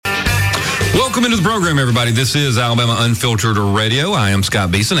Welcome into the program, everybody. This is Alabama Unfiltered Radio. I am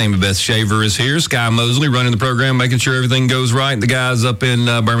Scott Beeson. Amy Beth Shaver is here. Sky Mosley running the program, making sure everything goes right. The guys up in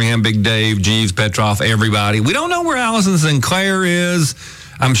Birmingham, Big Dave, Jeeves, Petroff, everybody. We don't know where Allison Sinclair is.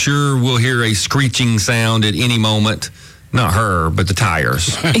 I'm sure we'll hear a screeching sound at any moment. Not her, but the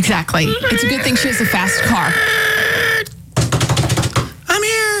tires. Exactly. It's a good thing she has a fast car. I'm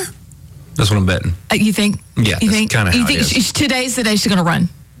here. That's what I'm betting. You think? Yeah, you that's think? kinda how You it think is. today's the day she's going to run?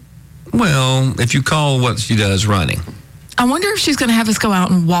 Well, if you call what she does running. I wonder if she's going to have us go out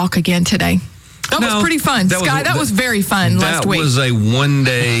and walk again today. That was pretty fun. Sky, that was very fun last week. That was a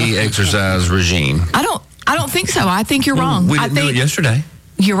one-day exercise regime. I don't think so. I think you're wrong. We didn't do it yesterday.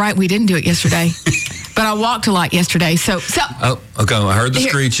 You're right. We didn't do it yesterday. But I walked a lot yesterday. So. Oh, okay. I heard the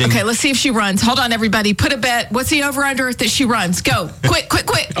screeching. Okay, let's see if she runs. Hold on, everybody. Put a bet. What's the over-under that she runs? Go. Quick.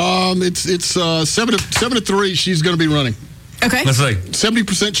 It's 7 to 3. She's going to be running. Okay. Let's see.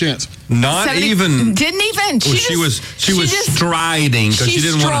 70% chance. Not even. Didn't even. She was striding because she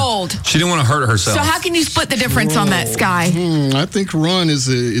didn't want to hurt herself. So how can you split the difference on that, Sky? I think run is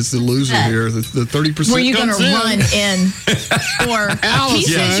the loser here. The 30%. Were you going to run in? Or he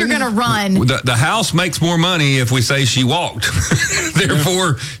says you're going to run. The house makes more money if we say she walked.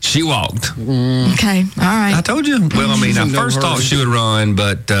 Therefore, she walked. Okay. All right. I told you. Well, I mean, I first thought she would run,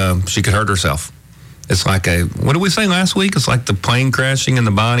 but she could hurt herself. It's like what did we say last week? It's like the plane crashing in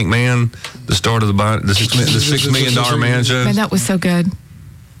the Bionic Man, the start of the $6 million man show. Man, that was so good.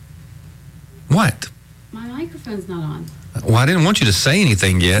 What? My microphone's not on. Well, I didn't want you to say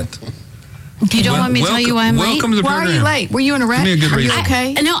anything yet. You don't want me to tell you why I'm late? Welcome to the program. Why are you late? Were you in a wreck? Give me a good reason. Are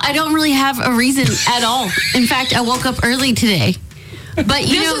you okay? No, I don't really have a reason at all. In fact, I woke up early today. But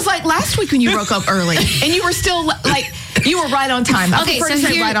this was like last week when you woke up early, and you were still like you were right on time. I prefer to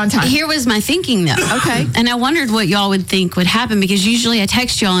say right on time. Here was my thinking though. Okay. And I wondered what y'all would think would happen because usually I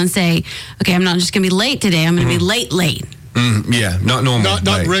text y'all and say, okay, I'm not just going to be late today. I'm going to be late. Yeah, not normal.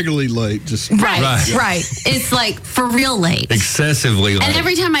 Not regularly late. Just right. It's like for real late. Excessively late. And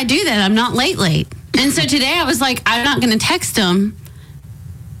every time I do that, I'm not late. And so today I was like, I'm not going to text them,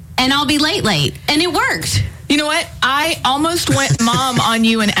 and I'll be late. And it worked. You know what? I almost went mom on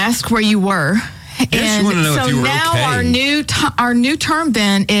you and asked where you were. Yes, you want to know if you were now okay. our new term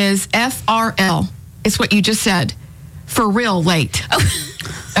then is FRL. It's what you just said. For real late.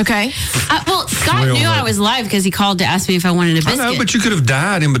 Okay? Well, Scott knew I was live because he called to ask me if I wanted a biscuit. I know, but you could have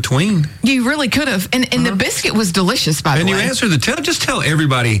died in between. You really could have. And the biscuit was delicious, by the way. And you answered just tell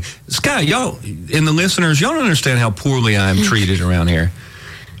everybody, Scott, y'all and the listeners, y'all don't understand how poorly I am treated around here.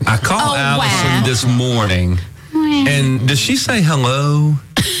 I called Allison this morning, and does she say hello?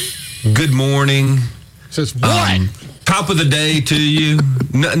 Good morning. Says what? Top of the day to you.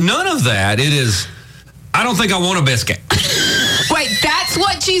 None of that. It is, I don't think I want a biscuit. Wait, that's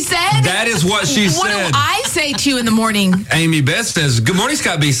what she said? That is what she said. What do I say to you in the morning? Amy Beth says, good morning,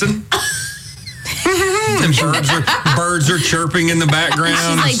 Scott Beeson. And birds are chirping in the background.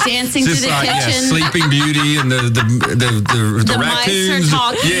 She's like dancing through the kitchen. Yeah, Sleeping Beauty and the raccoons. Mice are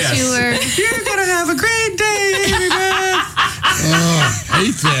talking to her. You're gonna have a great day, Amy Beth.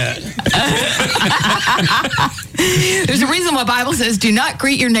 Hate that. There's a reason why Bible says, do not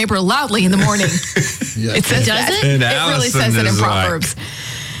greet your neighbor loudly in the morning. Yeah. It says Does that. it? And It really says it in Proverbs.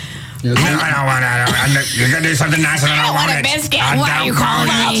 You're gonna do something nice and I don't want it. Biscuit. Why are you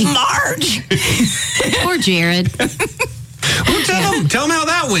calling me Marge? Poor Jared. Well, tell him how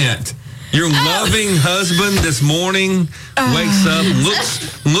that went. Your loving husband this morning wakes up,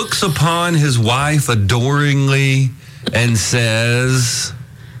 looks upon his wife adoringly, and says,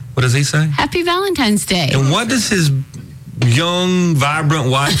 what does he say? Happy Valentine's Day. And what does his young,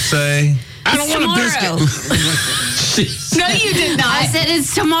 vibrant wife say? I don't want a biscuit. No, you did not. I said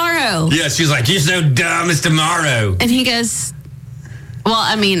it's tomorrow. Yeah, she's like, you're so dumb, it's tomorrow. And he goes, well,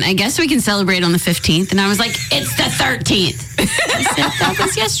 I mean, I guess we can celebrate on the 15th. And I was like, it's the 13th. I said, that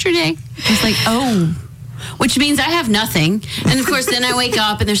was yesterday. I was like, oh. Which means I have nothing. And of course, then I wake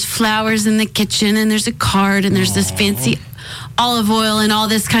up and there's flowers in the kitchen and there's a card and there's this fancy olive oil and all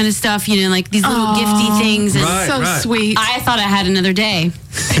this kind of stuff, like these little gifty things. And Right. Sweet. I thought I had another day.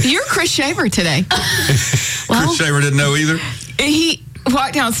 You're Chris Shaver today. Chris Shaver didn't know either. He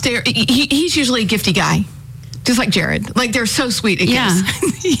walked downstairs. He's usually a gifty guy, just like Jared. Like, they're so sweet.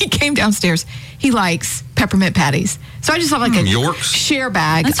 He came downstairs. He likes peppermint patties. So I just have like a Yorks? share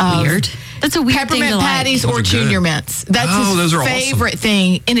bag That's of weird. That's a weird thing peppermint to like. patties or Those are Junior good. Mints. That's those his are favorite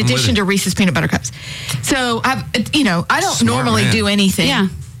thing, in addition you. to Reese's peanut butter cups. So I don't Smart normally man. do anything. Yeah.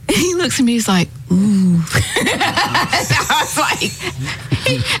 He looks at me, he's like, ooh. I was like,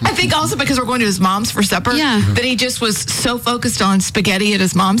 I think also because we're going to his mom's for supper, that he just was so focused on spaghetti at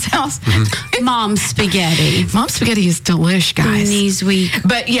his mom's house. Mom's spaghetti. Mom's spaghetti is delish, guys. Knees weak.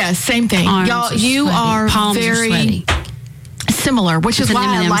 But yeah, same thing. Arms Y'all, are you sweaty. are Palms are very sweaty. similar, which is It's an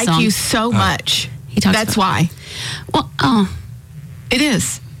why I Eminem like song. you so much. He talks That's about- why. Well, It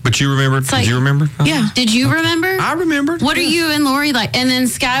is. But you remembered? like- Did you remember? Yeah. did you remember? I remembered. What are you and Lori like? And then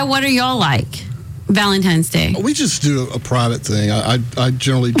Sky, what are y'all like? Valentine's Day. We just do a private thing. I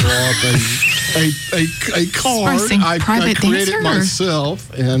generally draw up a card. Expressing I private create it dancer? myself.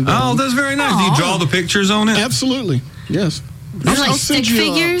 And Oh, that's very nice. Do you draw the pictures on it? absolutely, yes. They're like send stick you,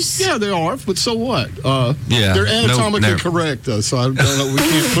 figures? Yeah, they are. But so what? Yeah. They're anatomically No. correct, though. So I don't know. We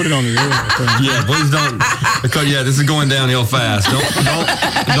can't put it on the air. I think. Yeah, please don't. Because this is going downhill fast.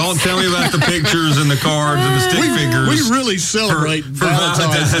 Don't tell me about the pictures and the cards and the stick figures. We really celebrate for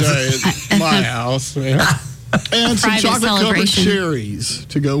Valentine's Valentine's Day at my house. Yeah. And some Private chocolate-covered celebration. cherries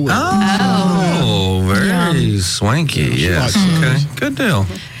to go with it. Oh, very swanky. Yes. Like Okay. Good deal.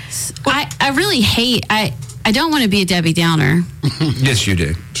 I really hate. I don't want to be a Debbie Downer, Yes, you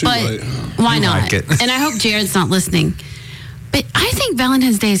do. Too but late. why You not? like it. And I hope Jared's not listening. But I think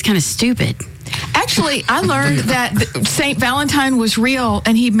Valentine's Day is kind of stupid. Actually, I learned that St. Valentine was real,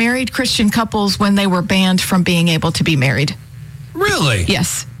 and he married Christian couples when they were banned from being able to be married. Really?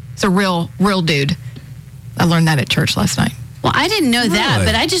 Yes. It's a real dude. I learned that at church last night. Well, I didn't know that, Really?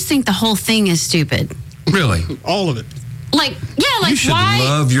 but I just think the whole thing is stupid. Really? All of it. Like, You like should why?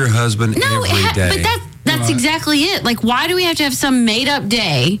 love your husband No, every day. but that's exactly it. Like, why do we have to have some made up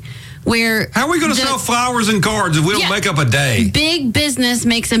day where How are we going to the sell flowers and cards if we don't Yeah. make up a day? big business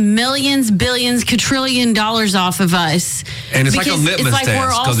makes millions, billions, quadrillion dollars off of us? And it's like a Because litmus it's like test. we're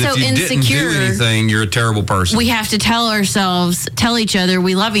Because also if you didn't insecure. do anything, you're a terrible person. We have to tell each other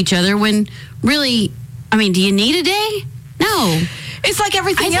we love each other when really, I mean, do you need a day? No. It's like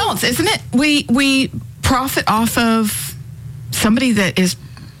everything I think- else, isn't it? We profit off of somebody that is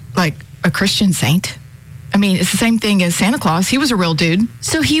like a Christian saint. I mean, it's the same thing as Santa Claus. He was a real dude.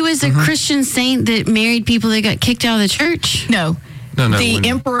 So he was a Christian saint that married people that got kicked out of the church? No. No, The we-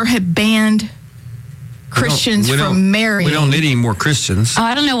 emperor had banned Christians we don't- from marrying. We don't need any more Christians. Oh,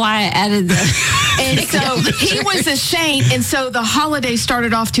 I don't know why I added the. And so he was a saint, and so the holiday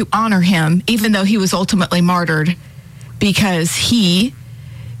started off to honor him, even though he was ultimately martyred because he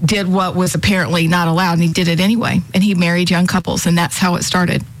did what was apparently not allowed, and he did it anyway. And he married young couples, and that's how it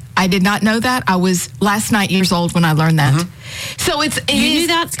started. I did not know that. I was last night years old when I learned that. So it You is, knew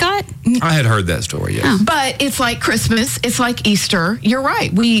that, Scott? I had heard that story, yes. but it's like Christmas. It's like Easter. You're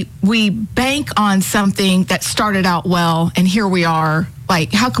right. We bank on something that started out well, and here we are.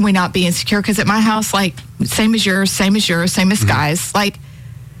 Like, how can we not be insecure? Because at my house, like, same as yours, same as Sky's. Like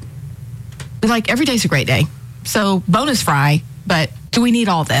every day's a great day. So bonus fry, but do we need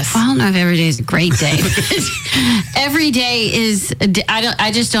all this? I don't know if every day is a great day. Every day is.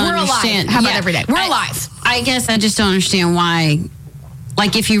 I just don't We're alive. understand. How about every day? We're alive. I guess I just don't understand why.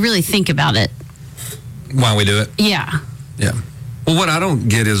 Like, if you really think about it, Why we do it? yeah. Yeah. Well, what I don't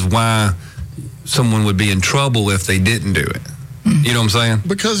get is why someone would be in trouble if they didn't do it. You know what I'm saying?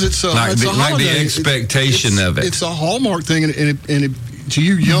 Because it's a Like it's the- a like the holiday. expectation of it. It's a hallmark thing, and to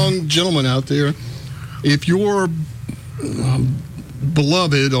you young gentlemen out there, if you're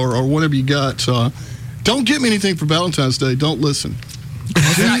beloved or whatever you got, don't get me anything for Valentine's Day. Don't listen.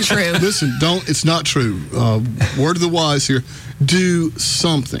 It's not true. Listen, don't. It's not true. Word of the wise here. Do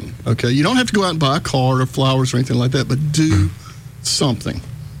something. Okay, you don't have to go out and buy a card or flowers or anything like that, but do something.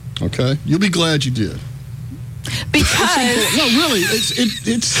 Okay, you'll be glad you did. Because No, really,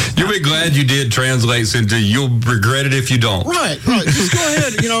 it's You'll be glad you did translates into you'll regret it if you don't. right. Just go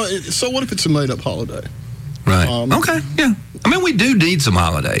ahead. You know. So what if it's a made-up holiday? Right. Um, Okay. Yeah. I mean, we do need some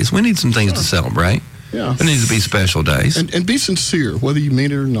holidays. We need some things to celebrate. Yeah. There needs to be special days. And be sincere, whether you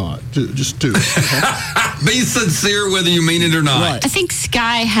mean it or not. Just do it. Be sincere whether you mean it or not. Right. I think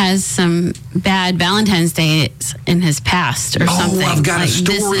Sky has some bad Valentine's Days in his past or something. Oh, I've got Like, a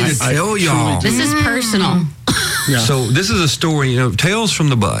story this to is, tell y'all. this is personal. Yeah. So this is a story, Tales from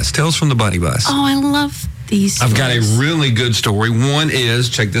the Bus, Tales from the Buddy Bus. Oh, I love these. I've got a stories. really good story. One is,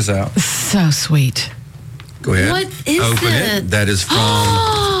 check this out. so sweet. Go ahead. What is Open it? it. That is from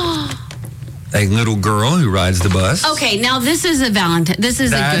a little girl who rides the bus. Okay, now this is a Valentine. This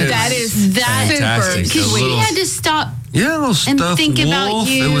is That a good. is That is fantastic. super A Because little- she had to stop. Yeah, a little And stuffed think about wolf.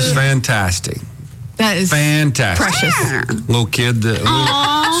 you. It was fantastic. That is fantastic. precious. Little kid,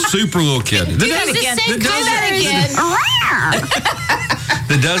 super little kid. Do that again. Do that again.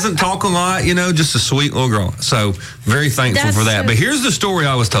 That doesn't talk a lot, just a sweet little girl. So very thankful That's for that. so But here's the story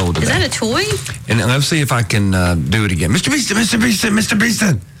I was told today. Is that a toy? And let's see if I can do it again. Mr. Beaston, Mr. Beaston, Mr.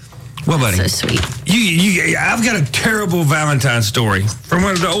 Beaston. Well, buddy, So sweet. I've got a terrible Valentine's story from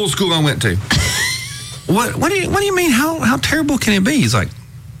the old school I went to. What do you mean? How terrible can it be? He's like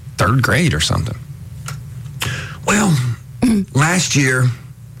 3rd grade or something. Well, last year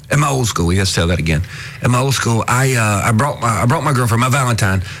at my old school, we got to tell that again. At my old school, I brought my girl for my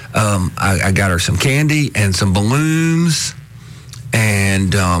Valentine. I got her some candy and some balloons,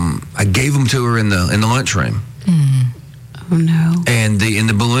 and I gave them to her in the lunchroom. Oh no! And in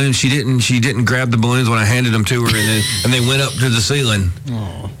the balloons, she didn't grab the balloons when I handed them to her, and they went up to the ceiling.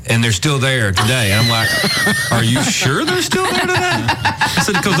 And they're still there today. And I'm like, are you sure they're still there today? I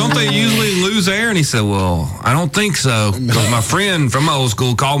said, because don't they usually lose air? And he said, well, I don't think so. Because my friend from my old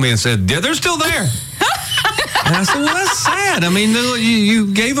school called me and said, yeah, they're still there. And I said, well, that's sad. I mean,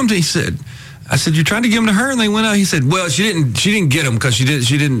 you gave them to, I said, you tried to give them to her and they went out. He said, well, she didn't get them because she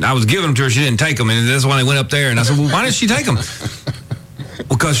didn't, I was giving them to her. She didn't take them. And that's why they went up there. And I said, well, why didn't she take them?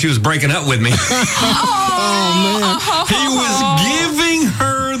 Because she was breaking up with me. He was giving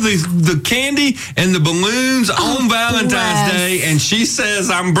her the candy and the balloons on Valentine's Day, and she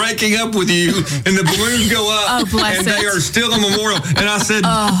says, I'm breaking up with you, and the balloons go up, and they are still a memorial. And I said,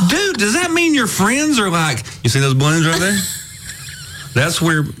 dude, does that mean your friends are like, you see those balloons right there? That's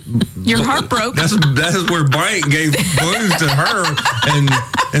where Your heart broke. That's where Bryant gave balloons to her,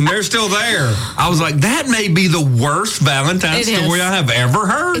 and they're still there. I was like, that may be the worst Valentine's story I have ever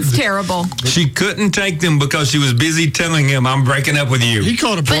heard. It's terrible. She couldn't take them because she was busy telling him, I'm breaking up with you. He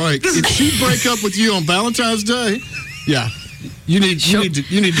caught a break. If she break up with you on Valentine's Day, yeah, you need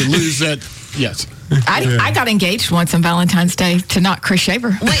to lose that. Yes. I got engaged once on Valentine's Day to not Chris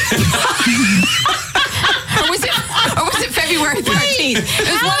Shaver. Or was it February 13th? It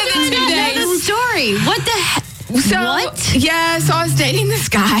was one of the 2 days. The story. What the heck? So, yeah, so I was dating this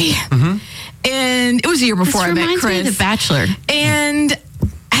guy. And it was a year before I met reminds Chris. me of The Bachelor. And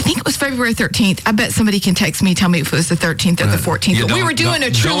I think it was February 13th. I bet somebody can text me, tell me if it was the 13th or the 14th. Yeah, but we were doing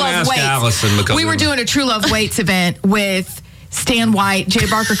a True don't Love ask Waits. Allison because We were doing a True Love Waits event with Stan White. Jay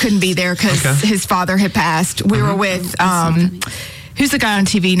Barker couldn't be there because his father had passed. We were with... who's the guy on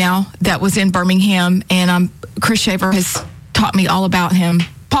TV now that was in Birmingham, and Chris Shaver has taught me all about him.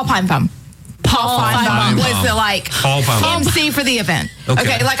 Paul Feinbaum. Paul Feinbaum was the MC for the event.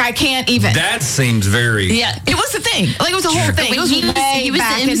 Okay, like I can't even. That seems very. Yeah, it was a thing. Like it was a whole thing. It was he was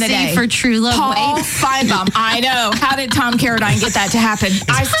back the MC in the day for True Love Paul Waits. Feinbaum. I know. How did Tom Carradine get that to happen?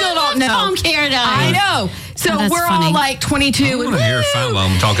 I still don't know. Tom Carradine. I know. So that's we're funny. all like 22. I want to hear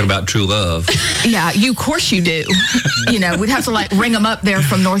Feinbaum talking about true love. Yeah, of course you do. We'd have to ring them up there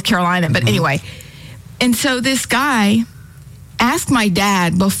from North Carolina. But anyway, and so this guy asked my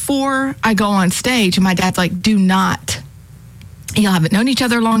dad before I go on stage, and my dad's like, do not. Y'all haven't known each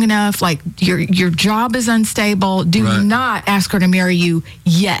other long enough. Like, your job is unstable. Do not ask her to marry you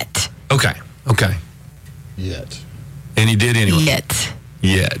yet. Okay. Yet. And he did anyway.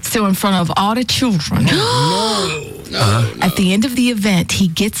 Yet. So in front of all the children. At the end of the event, he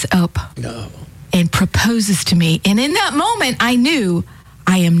gets up and proposes to me. And in that moment, I knew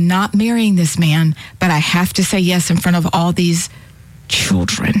I am not marrying this man, but I have to say yes in front of all these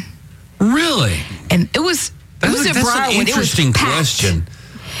children. Really? And it was That's at an Briarwood. interesting It was packed. question.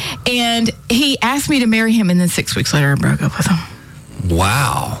 And he asked me to marry him, and then 6 weeks later, I broke up with him.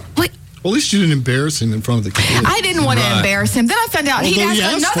 Wow. Well, at least you didn't embarrass him in front of the kids. I didn't want to embarrass him. Then I found out he'd Although he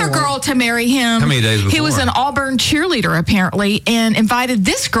asked asked another for it. girl to marry him. How many days He was before? an Auburn cheerleader, apparently, and invited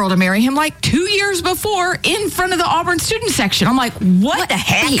this girl to marry him 2 years before in front of the Auburn student section. I'm like, what the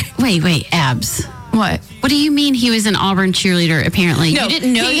heck? Wait, Abs. What? What do you mean he was an Auburn cheerleader, apparently? No, you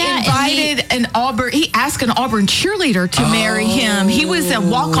didn't know he that? He asked an Auburn cheerleader to marry him. He was a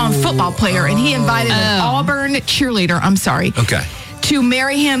walk-on football player, and he invited an Auburn cheerleader, Okay. to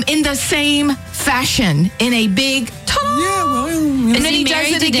marry him in the same fashion, in a big ta-da! And then he does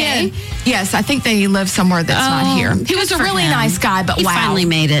married it today? again. Yes, I think they live somewhere that's not here. He good was a for really him. nice guy, but He wow. finally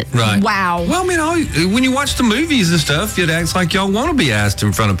made it. Right. Wow. Well, when you watch the movies and stuff, it acts like y'all want to be asked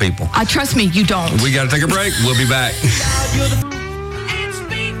in front of people. Trust me, you don't. We got to take a break. We'll be back.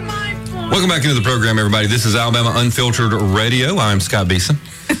 Welcome back into the program, everybody. This is Alabama Unfiltered Radio. I'm Scott Beeson.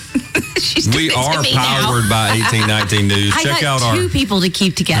 She's doing We it to are me now. powered by 1819 News. I Check got out two our. people to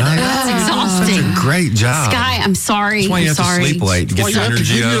keep together. That's exhausting. Such a great job. Sky, I'm sorry. That's why you I'm have sorry. to sleep late to Well, get you your have to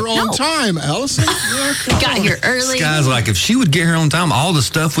energy give up. your own No. time, Allison. Yeah, come Got on. here early. Sky's like, if she would get here on time, all the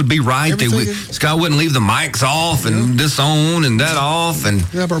stuff would be right. Everything Sky wouldn't leave the mics off and this on and that off. And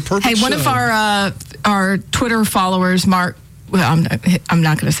We have our perfect Hey, one show. of our Twitter followers, Mark. Well, I'm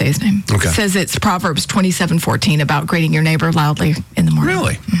not going to say his name. Okay. Says it's Proverbs 27:14 about greeting your neighbor loudly in the morning.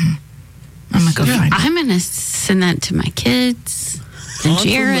 really? I'm gonna go find it. I'm going to send that to my kids. And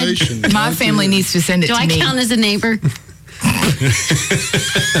Jared. Confirmation. My family needs to send it Do to I me. count as a neighbor?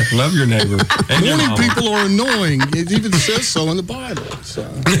 Love your neighbor. And your Morning mama. people are annoying. It even says so in the Bible. So,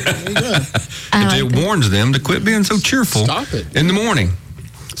 there you go. It warns them to quit being so cheerful Stop it. in the morning.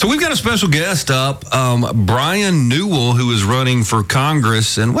 So we've got a special guest up, Brian Newell, who is running for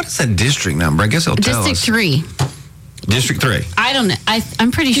Congress. And what is that district number? I guess he'll tell District us. 3. District 3. I don't know.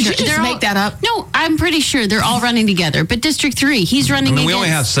 I'm pretty Did sure. you just they're make all, that up? No, I'm pretty sure they're all running together. But District 3, he's I running mean, we against. only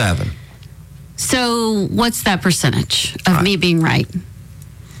have 7. So what's that percentage of me being right?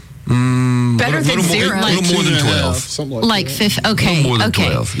 Better than zero. A little more than 2.5, 12. something like Like that. fifth. A Okay. little more than okay.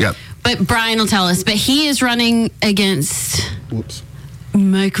 12. Yep. But Brian will tell us. But he is running against Whoops.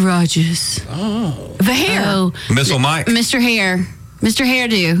 Mike Rogers. The hair. Oh, Missile Mike. Mr. Hair. Mr.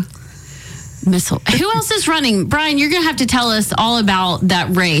 Hairdo. Missile. Who else is running? Brian, you're going to have to tell us all about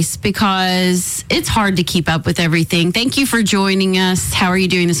that race because it's hard to keep up with everything. Thank you for joining us. How are you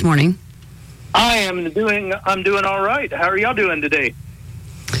doing this morning? I'm doing all right. How are y'all doing today?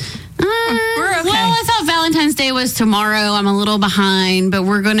 We're okay. Well, I thought Valentine's Day was tomorrow. I'm a little behind, but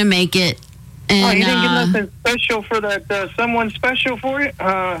we're going to make it. And, Oh, you didn't get nothing special for that? Someone special for you?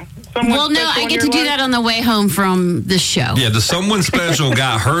 Someone well, no, special I in get your to do life? that on the way home from the show. Yeah, the someone special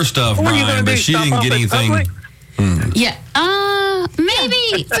got her stuff, What are you Brian, gonna but do, she stop didn't off get at anything. Publix? Yeah. Maybe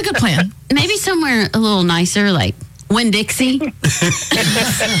It's a good plan. maybe somewhere a little nicer, like Winn-Dixie.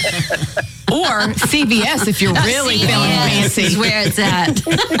 Or CVS if you're really feeling CVS fancy. is where it's at.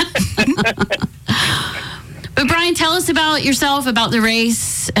 But Brian, tell us about yourself, about the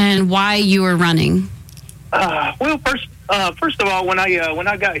race, and why you are running. Well, first of all, when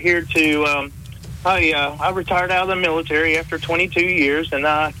I got here to, I retired out of the military after 22 years, and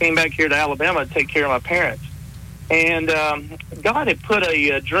I came back here to Alabama to take care of my parents. And God had put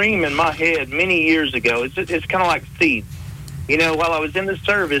a dream in my head many years ago. It's kind of like seeds. You know, while I was in the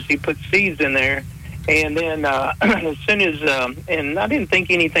service, He put seeds in there. And then as soon as, and I didn't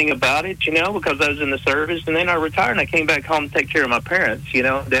think anything about it, you know, because I was in the service. And then I retired and I came back home to take care of my parents. You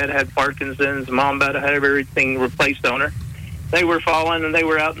know, Dad had Parkinson's, Mom about to have everything replaced on her. They were falling and they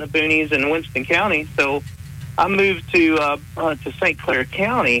were out in the boonies in Winston County. So I moved to St. Clair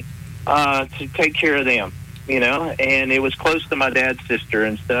County to take care of them, you know, and it was close to my dad's sister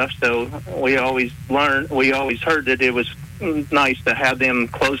and stuff. So we always heard that it was nice to have them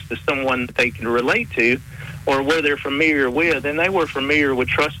close to someone that they can relate to or where they're familiar with, and they were familiar with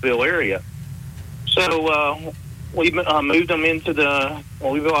Trustville area. So we moved them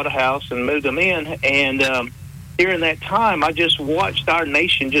we bought a house and moved them in, and during that time I just watched our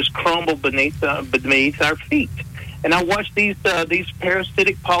nation just crumble beneath our feet. And I watched these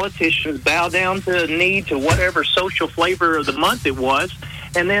parasitic politicians bow down to a knee to whatever social flavor of the month it was.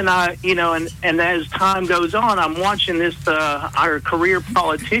 And then and as time goes on, I'm watching this our career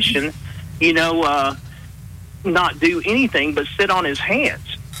politician, not do anything but sit on his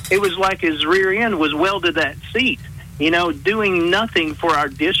hands. It was like his rear end was welded to that seat, doing nothing for our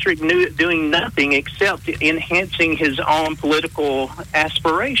district, doing nothing except enhancing his own political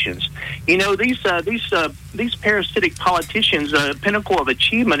aspirations. These parasitic politicians, pinnacle of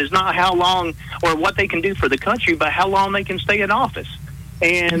achievement is not how long or what they can do for the country, but how long they can stay in office.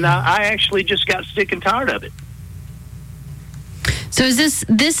 And I actually just got sick and tired of it. So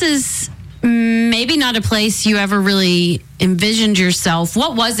this is maybe not a place you ever really envisioned yourself.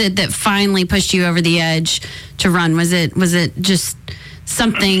 What was it that finally pushed you over the edge to run? Was it just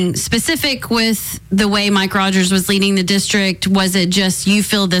something specific with the way Mike Rogers was leading the district? Was it just you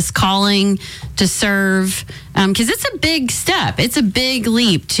feel this calling to serve? Because it's a big step. It's a big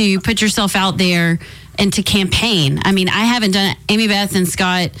leap to put yourself out there and to campaign. I mean, I haven't done it. Amy Beth and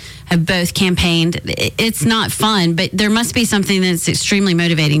Scott have both campaigned. It's not fun, but there must be something that's extremely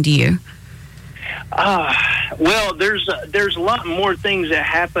motivating to you. Well, there's a lot more things that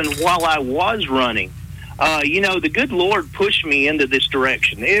happened while I was running. The good Lord pushed me into this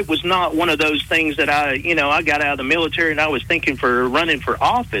direction. It was not one of those things that I got out of the military and I was thinking for running for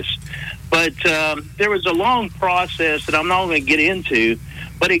office. But there was a long process that I'm not going to get into.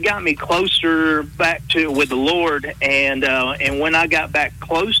 but it got me closer back with the Lord. And when I got back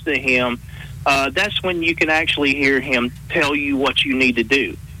close to Him, that's when you can actually hear Him tell you what you need to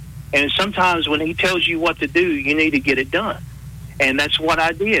do. And sometimes when He tells you what to do, you need to get it done. And that's what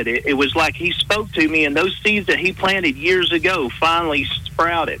I did. It was like He spoke to me, and those seeds that He planted years ago finally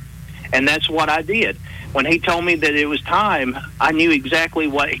sprouted. And that's what I did. When He told me that it was time, I knew exactly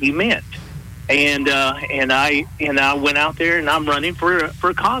what He meant. And I went out there, and I'm running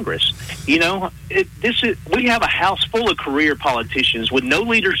for Congress. You know, we have a house full of career politicians with no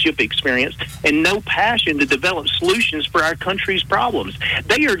leadership experience and no passion to develop solutions for our country's problems.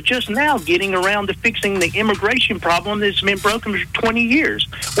 They are just now getting around to fixing the immigration problem that's been broken for 20 years.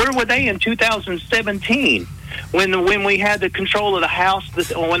 Where were they in 2017? When we had the control of the House,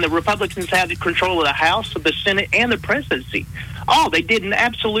 when the Republicans had the control of the House, of the Senate, and the presidency? Oh, they did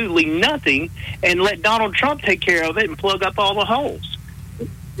absolutely nothing and let Donald Trump take care of it and plug up all the holes.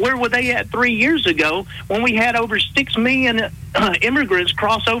 Where were they at 3 years ago when we had over 6 million immigrants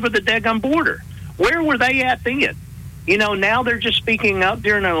cross over the daggum border? Where were they at then? You know, now they're just speaking up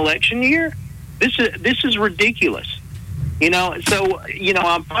during an election year. This is ridiculous. You know, so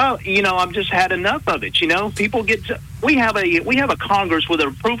I've just had enough of it. You know, people we have a Congress with an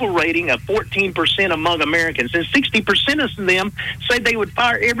approval rating of 14% among Americans, and 60% of them say they would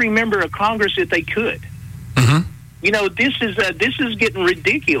fire every member of Congress if they could. Mm-hmm. You know, this is getting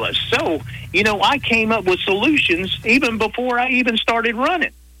ridiculous. So, you know, I came up with solutions even before I even started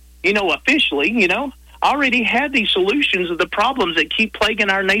running. You know, officially, you know, I already had these solutions of the problems that keep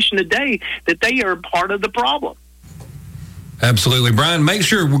plaguing our nation today. That they are part of the problem. Absolutely. Brian, make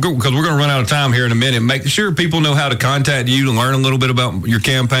sure, because we're going to run out of time here in a minute, make sure people know how to contact you to learn a little bit about your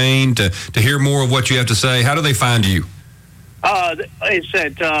campaign, to hear more of what you have to say. How do they find you? It's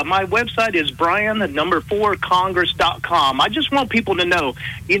at my website is brian4congress.com. I just want people to know,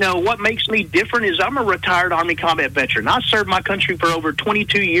 you know, what makes me different is I'm a retired Army combat veteran. I served my country for over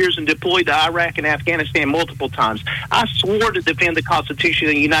 22 years and deployed to Iraq and Afghanistan multiple times. I swore to defend the Constitution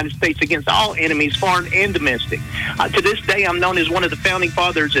of the United States against all enemies, foreign and domestic. To this day, I'm known as one of the founding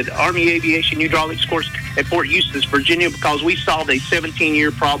fathers at Army Aviation Hydraulics Course at Fort Eustis, Virginia, because we solved a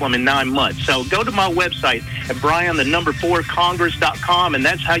 17-year problem in 9 months. So go to my website at brian4congress.com, and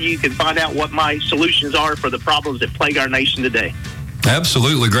that's how you can find out what my solutions are for the problems that plague our nation today.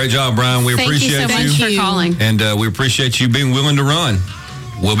 Absolutely. Great job, Brian. We appreciate Thank you so much for calling. And we appreciate you being willing to run.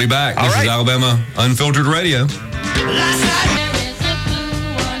 We'll be back. This is Alabama Unfiltered Radio.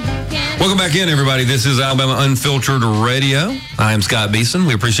 Welcome back in, everybody. This is Alabama Unfiltered Radio. I am Scott Beeson.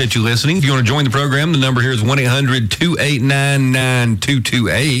 We appreciate you listening. If you want to join the program, the number here is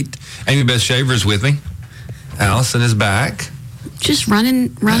 1-800-289-9228. Amy Beth Shaver is with me. Allison is back. Just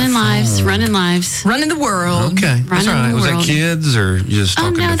running lives. Running the world. Okay. That's all right. Was that kids or just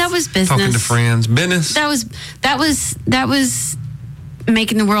talking no, that was business. Talking to friends? Business? That was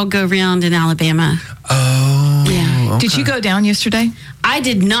making the world go round in Alabama. Oh. Yeah. Okay. Did you go down yesterday? I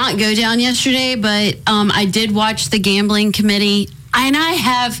did not go down yesterday, but I did watch the gambling committee, and I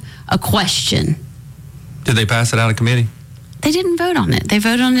have a question. Did they pass it out of committee? They didn't vote on it. They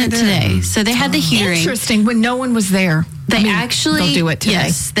voted on it today. So they had the hearing. Interesting. When no one was there. They'll do it today.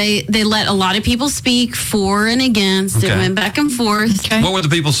 Yes. They let a lot of people speak for and against. Okay. It went back and forth. Okay. What were the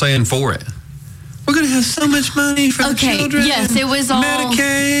people saying for it? We're going to have so much money for the children. Yes, it was all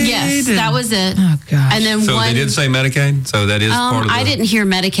Medicaid. Yes, that was it. Oh gosh. And then they did say Medicaid. So that is part of the. I didn't hear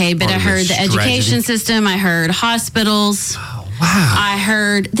Medicaid, but I heard the education system. I heard hospitals. Oh, wow. I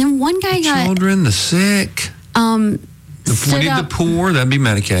heard. Then one guy got children, the sick. The poor, that'd be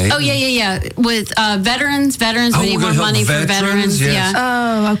Medicaid. Oh, yeah. With veterans, we need more money for veterans. Yes. Yeah.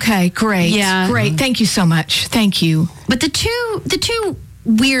 Oh, okay. Great. Yeah. Great. Thank you so much. Thank you. But the two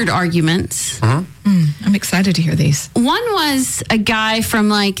weird arguments. I'm excited to hear these. One was a guy from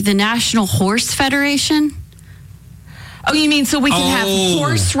like the National Horse Federation. Oh, you mean so we can have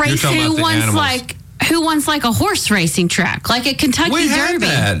horse racing? Who wants like a horse racing track, like a Kentucky we Derby? We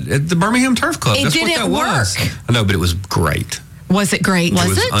had that at the Birmingham Turf Club. It That's didn't what that work. was. I know, but it was great. Was it great? It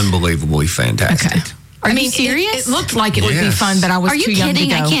was unbelievably fantastic. Okay. Are you serious? It looked like it would be fun, but I was too young to go. Are you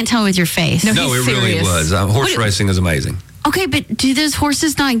kidding? I can't tell with your face. No, it really was. Horse racing is amazing. Okay, but do those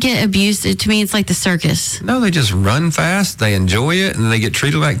horses not get abused? To me, it's like the circus. No, they just run fast, they enjoy it, and they get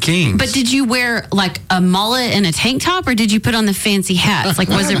treated like kings. But did you wear like a mullet and a tank top, or did you put on the fancy hats? Like,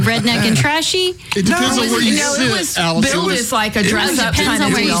 was it redneck and trashy? It depends on where you sit, Allison. It was like a dress-up kind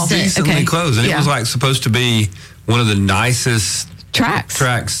of where you deal. sit. Decently clothes, and it was like supposed to be one of the nicest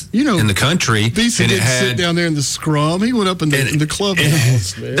tracks You know, in the country. Beeson and it didn't sit down there in the scrum. He went up in the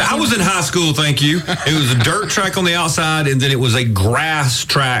clubhouse, man. I was in high school, thank you. It was a dirt track on the outside, and then it was a grass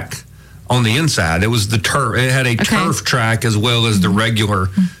track on the inside. It was the turf. It had a turf track as well as the regular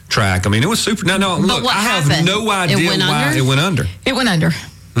track. I mean, it was super. No, look, what I have happened? no idea It went why under? it went under. It went under.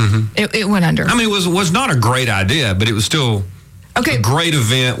 It went under. I mean, it was not a great idea, but it was still Okay. a great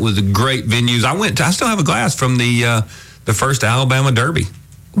event with great venues. I still have a glass from the first Alabama Derby.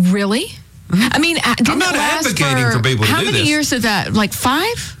 Really? I mean, didn't I'm not it last advocating for people to how do many this. years did that? Like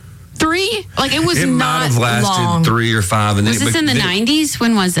 5? 3? Like it was It might not have lasted long. 3 or 5. And Was then this in the 90s?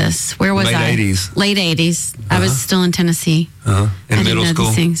 When was this? Where was Late I? 80s. Late 80s. I was still in Tennessee. In I didn't middle know school.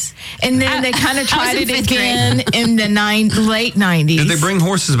 these things. And then they kind of I was tried in it fifth grade. again in the late 90s. Did they bring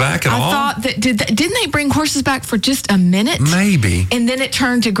horses back at I all? thought that didn't they bring horses back for just a minute? Maybe. And then it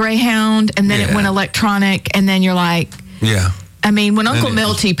turned to Greyhound, and then it Yeah. went electronic, and then you're like, Yeah. I mean, when Uncle it-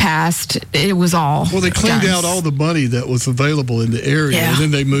 Milty passed, it was all Well, they cleaned done. out all the money that was available in the area, Yeah. and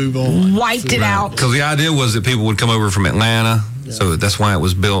then they move on. Wiped it out. Because the idea was that people would come over from Atlanta, so that's why it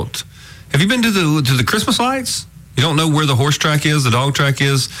was built. Have you been to the Christmas lights? You don't know where the horse track is, the dog track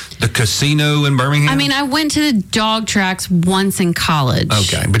is, the casino in Birmingham? I mean, I went to the dog tracks once in college.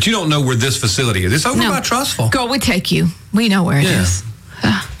 Okay, but you don't know where this facility is. It's over No. by Trustful. Girl, we take you. We know where it Yeah. is.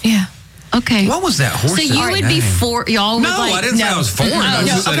 Yeah. Okay. What was that horse? So you would be for y'all would No, like I didn't say I was foreign. I No,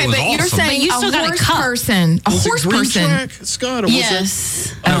 just said okay, it was but awesome. you're saying But you still a got a horse cup. person, a Was it horse Green person. Track, Scott, or was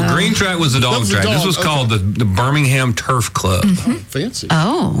Yes. No, Green Track was the That dog was the track. This dog, was okay. called the Birmingham Turf Club. that fancy?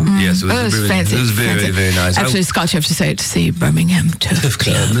 Oh. Yes, it was, It was really, fancy. It was very, fancy. very nice. Actually, Scott, you have to say it to see Birmingham Turf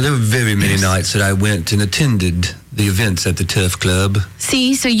Club. There were very many nights that I went and attended the events at the Turf Club.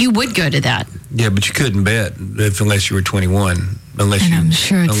 See, so you would go to that. Yeah, but you couldn't bet unless you were 21. Unless And you, I'm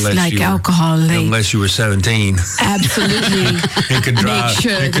sure it's unless like you were- alcohol late. Unless you were 17, Absolutely. you could drive.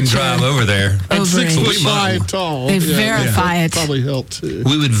 sure You can that drive you're over there. And over 6 it. foot 5 tall. They verify that it. Probably helped too.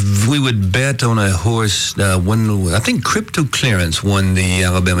 We would bet on a horse. When I think Crypto Clearance won the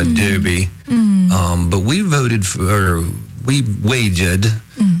Alabama Derby, but we wagered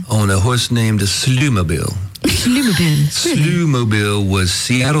on a horse named Slewmobile. Slewmobile. Slewmobile was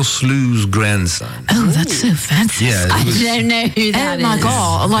Seattle Slew's grandson. Oh, that's so fancy. Yeah, I it was, don't know who that Oh my is.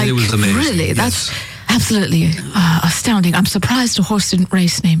 God! Like It was amazing, really, yes. that's absolutely astounding. I'm surprised a horse didn't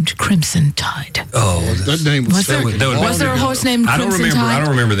race named Crimson Tide. oh, That name was Was there, that would- was there a horse named I don't Crimson remember. Tide? I don't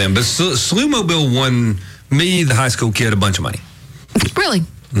remember them. But Slewmobile won me, the high school kid, a bunch of money. Really?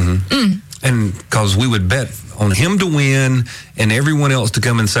 And because we would bet on him to win and everyone else to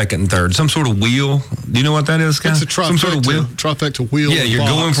come in second and third. Some sort of wheel. Do you know what that is, guys? It's a Some sort of wheel. trifecta wheel. Yeah, you're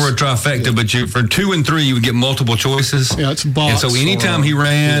going for a trifecta, but for 2 and 3, you would get multiple choices. Yeah, it's a box. And so anytime or- he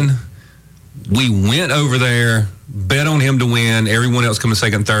ran, we went over there, bet on him to win, everyone else come in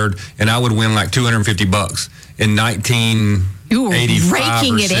second and third, and I would win like $250 in 1985 You were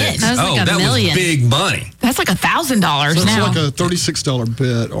raking or it in. 6. That was like a that million. was big money. That's like $1,000 So it's now. like a $36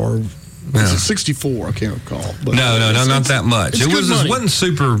 bet, or Yeah. is it 64? I can't recall. But No, it's- not that much. it's It good money. wasn't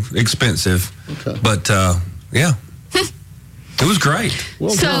super expensive, Okay. but yeah, it was great.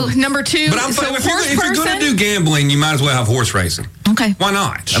 Well so done. number 2, But I'm so saying, if horse you're person. going to do gambling, you might as well have horse racing. Okay. Why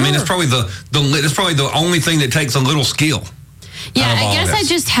not? I mean, it's probably it's probably the only thing that takes a little skill. Yeah, out of I all guess I this.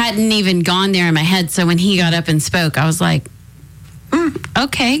 just hadn't even gone there in my head. So when he got up and spoke, I was like,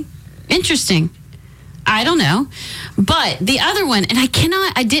 okay, interesting. I don't know. But the other one, and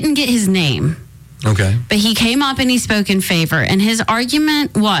I didn't get his name, Okay. but he came up and he spoke in favor. And his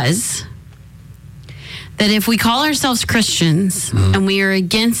argument was that if we call ourselves Christians and we are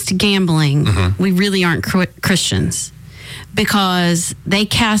against gambling, we really aren't Christians because they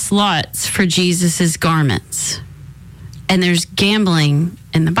cast lots for Jesus's garments. And there's gambling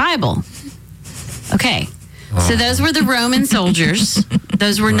in the Bible. Okay. So those were the Roman soldiers.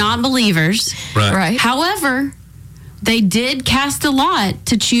 Those were not believers. Right. However, they did cast a lot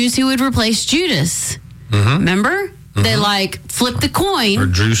to choose who would replace Judas. Remember? They flipped the coin. Or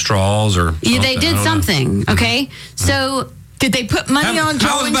drew straws, or Yeah, they something. did I don't know. something. Okay. So Did they put money on I was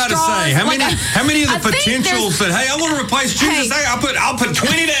drawing about straws? to say, how Like, many of the I think potentials said, "Hey, I want to replace Judas. Hey. Hey, I'll put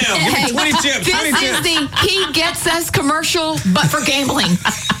 20 down. Give me 20 chips. 20 This chips." is the he gets us commercial, but for gambling.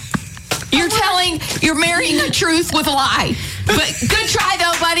 You're marrying a truth with a lie. But good try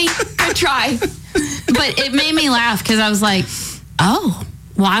though, buddy. Good try. but it made me laugh because I was like, oh,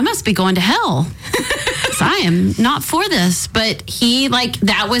 well, I must be going to hell. yes, I am not for this. But he,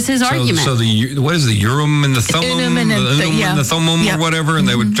 that was his argument. So what is the Urim and the Thummim? Urim and the Thummim or whatever, and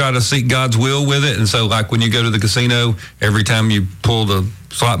they would try to seek God's will with it. And so, like, when you go to the casino, every time you pull the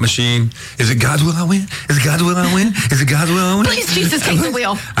slot machine, is it God's will I win? Is it God's will I win? Is it God's will I win? Please, Jesus, take the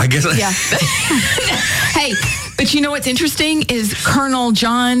wheel. I guess. Yeah. Hey, but you know what's interesting is Colonel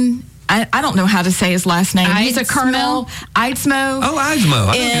John, I don't know how to say his last name. He's a colonel. Eidsmoe. Oh,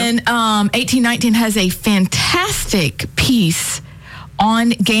 Eidsmoe. In 1819 has a fantastic piece on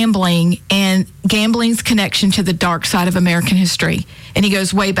gambling and gambling's connection to the dark side of American history. And he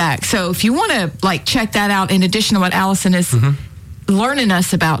goes way back. So if you want to check that out in addition to what Allison is learning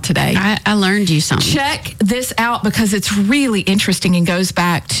us about today. I learned you something. Check this out because it's really interesting and goes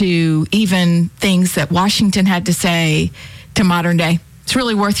back to even things that Washington had to say to modern day. It's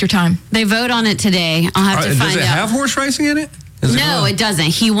really worth your time. They vote on it today. I'll have to find out. Does it have horse racing in it? No, it doesn't.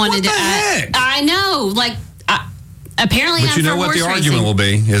 He wanted what the to. Heck? I know. Apparently, but you know what the argument will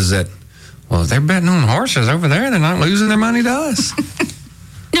be is that, well, if they're betting on horses over there, they're not losing their money to us.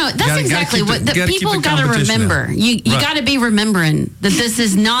 No, that's exactly what the people got to remember. You got to be remembering that this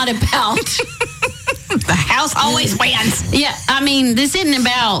is not about the house always wins. Yeah, I mean, this isn't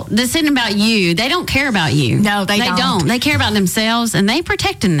about you. They don't care about you. No, they don't. They care about themselves and they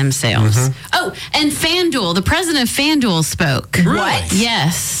protecting themselves. Oh, and FanDuel, the president of FanDuel spoke. Really? What?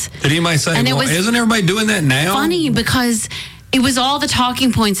 Yes. Did anybody say, isn't everybody doing that now? Funny because it was all the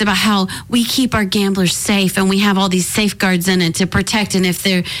talking points about how we keep our gamblers safe and we have all these safeguards in it to protect. And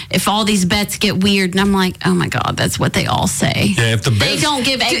if all these bets get weird, and I'm like, oh my God, that's what they all say. Yeah, if the bets, they don't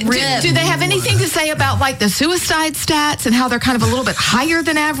give a rip. Do they have anything to say about the suicide stats and how they're kind of a little bit higher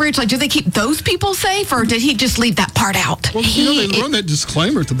than average? Do they keep those people safe, or did he just leave that part out? Well, they run that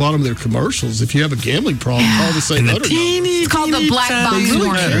disclaimer at the bottom of their commercials. If you have a gambling problem, call the St. Nutter number. It's called the black box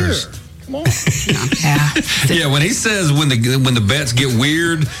warning. Yeah, when he says when the bets get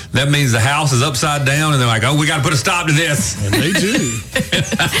weird, that means the house is upside down, and they're like, "Oh, we got to put a stop to this." And they do.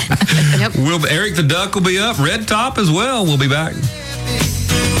 Yep. Eric the Duck will be up. Red Top as well. We'll be back.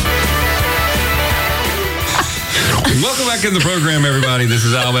 Welcome back in the program, everybody. This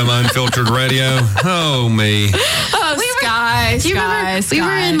is Alabama Unfiltered Radio. Oh me. Oh, Sky. Do you remember? We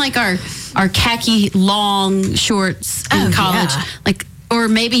were in our khaki long shorts in college, Or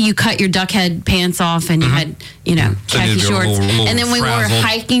maybe you cut your duck head pants off and you had, khaki shorts. And then we wore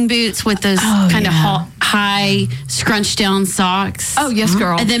hiking boots with those kind of high scrunched down socks. Oh, yes,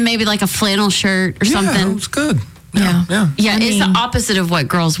 girl. And then maybe a flannel shirt or something. Yeah, it was good. Yeah. Yeah, it's the opposite of what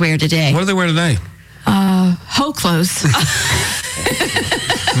girls wear today. What do they wear today? Hoe clothes.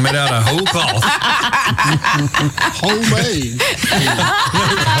 Made out of whole cloth. Homemade.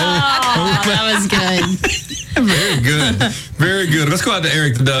 That was good. Very good. Very good. Let's go out to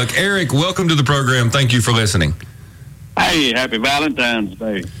Eric the Duck. Eric, welcome to the program. Thank you for listening. Hey, happy Valentine's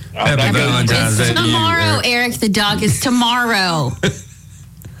Day. Happy Valentine's Day to you, tomorrow, Eric the Duck. It's tomorrow.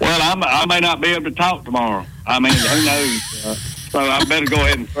 Well, I may not be able to talk tomorrow. I mean, who knows? So I better go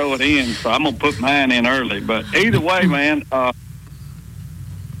ahead and throw it in. So I'm going to put mine in early. But either way, man, the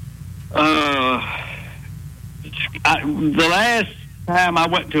last time I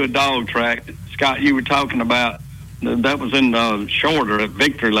went to a dog track, Scott, you were talking about, that was in Shorter at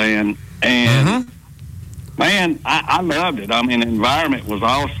Victoryland. And, man, I loved it. I mean, the environment was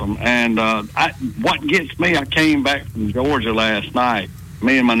awesome. And what gets me, I came back from Georgia last night,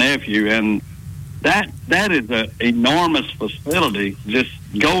 me and my nephew, and that is an enormous facility just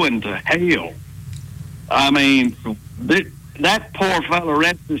going to hell. I mean, that poor fellow,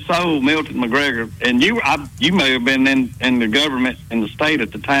 rest his soul, Milton McGregor, and you may have been in the government in the state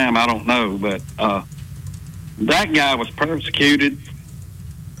at the time, I don't know, but that guy was persecuted,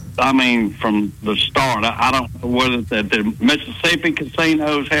 I mean, from the start. I don't know whether the Mississippi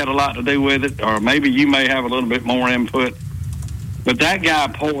casinos had a lot to do with it, or maybe you may have a little bit more input. But that guy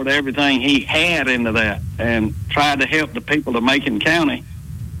poured everything he had into that and tried to help the people of Macon County,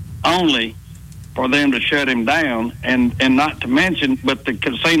 only for them to shut him down. And not to mention, but the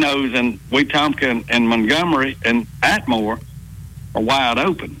casinos in Wetumpka and Montgomery and Atmore are wide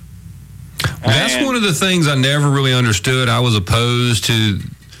open. That's one of the things I never really understood. I was opposed to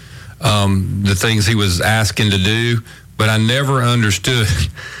the things he was asking to do, but I never understood.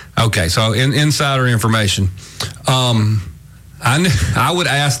 Okay, so insider information. I would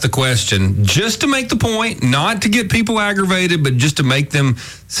ask the question just to make the point, not to get people aggravated, but just to make them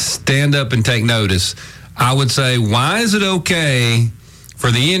stand up and take notice. I would say, why is it okay for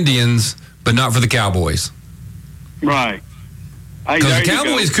the Indians but not for the Cowboys? Right. Because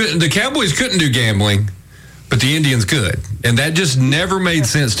the Cowboys couldn't do gambling, but the Indians could. And that just never made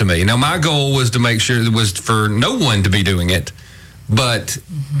sense to me. Now, my goal was to make sure it was for no one to be doing it, but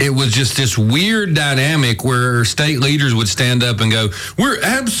it was just this weird dynamic where state leaders would stand up and go, we're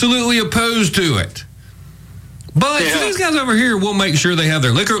absolutely opposed to it. But for these guys over here, we'll make sure they have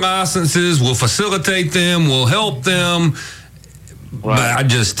their liquor licenses, we'll facilitate them, we'll help them. Right.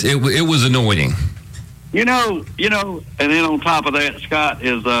 But it was annoying. You know, and then on top of that, Scott,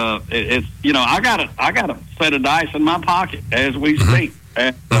 is it's I got a set of dice in my pocket as we speak.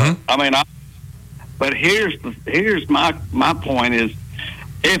 And, I mean, but here's my point is,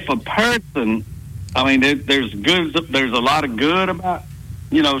 if a person, I mean, there's a lot of good about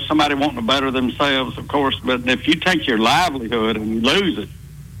somebody wanting to better themselves, of course, but if you take your livelihood and you lose it,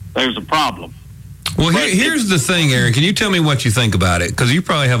 there's a problem. Well, here's the thing, Aaron. Can you tell me what you think about it? Because you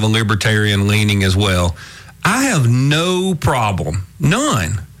probably have a libertarian leaning as well. I have no problem,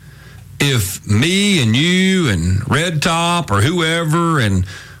 none, if me and you and Red Top or whoever, and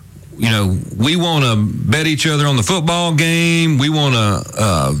we want to bet each other on the football game, we want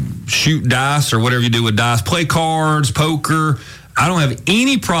to shoot dice or whatever you do with dice, play cards, poker. I don't have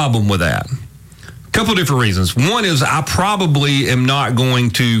any problem with that. A couple of different reasons. One is I probably am not going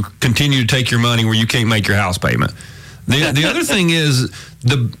to continue to take your money where you can't make your house payment. The other thing is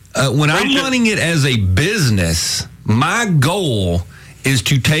when I'm running it as a business, my goal is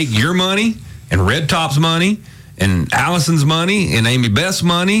to take your money and Red Top's money and Allison's money and Amy Beth's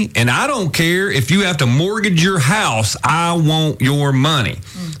money, and I don't care if you have to mortgage your house. I want your money.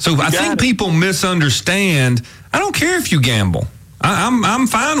 So I think people misunderstand. I don't care if you gamble. I'm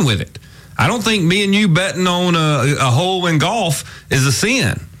fine with it. I don't think me and you betting on a hole in golf is a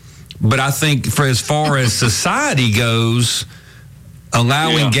sin. But I think for as far as society goes,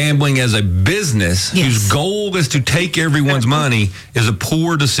 allowing gambling as a business whose goal is to take everyone's money is a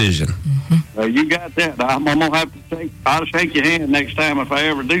poor decision. Well, you got that. I'm going to have to I'll shake your hand next time if I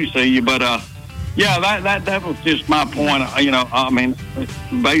ever do see you. But, that was just my point. I mean,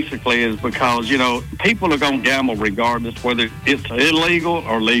 basically is because, people are going to gamble regardless whether it's illegal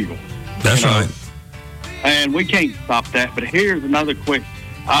or legal. That's right. And we can't stop that. But here's another quick.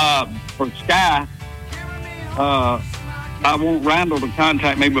 For Sky, I want Randall to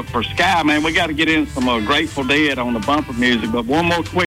contact me, but for Sky, man, we got to get in some Grateful Dead on the bumper music. But one more quick